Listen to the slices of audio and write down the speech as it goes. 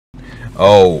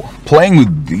Oh, playing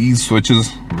with these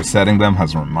switches, resetting them,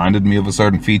 has reminded me of a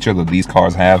certain feature that these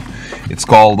cars have. It's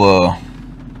called the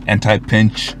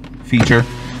anti-pinch feature.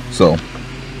 So,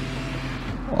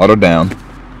 auto down,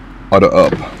 auto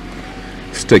up.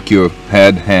 Stick your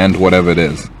head, hand, whatever it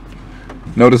is.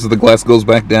 Notice that the glass goes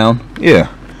back down?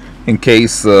 Yeah. In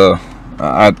case,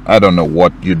 I don't know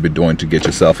what you'd be doing to get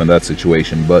yourself in that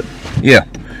situation, but yeah.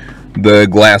 The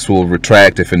glass will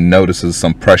retract if it notices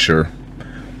some pressure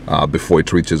before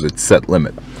it reaches its set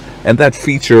limit. And that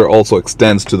feature also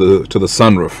extends to the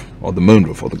sunroof, or the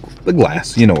moonroof, or the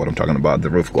glass. You know what I'm talking about, the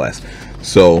roof glass.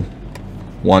 So,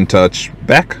 one touch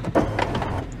back.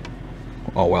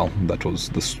 Oh well, that was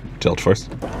this tilt first.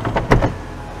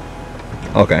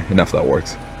 Okay, enough that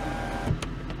works.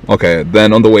 Okay,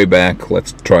 then on the way back,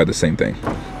 let's try the same thing.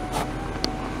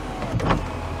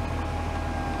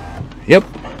 Yep.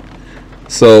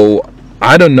 So,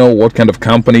 I don't know what kind of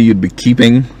company you'd be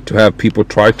keeping to have people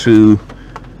try to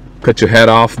cut your head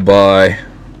off by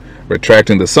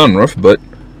retracting the sunroof, but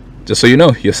just so you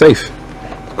know, you're safe.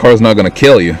 The car's not going to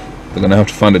kill you. They're going to have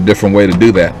to find a different way to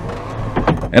do that.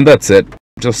 And that's it.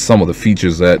 Just some of the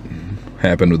features that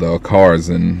happen with our cars,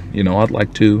 and you know, I'd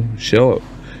like to show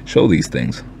these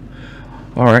things.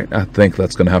 Alright, I think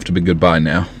that's going to have to be goodbye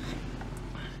now.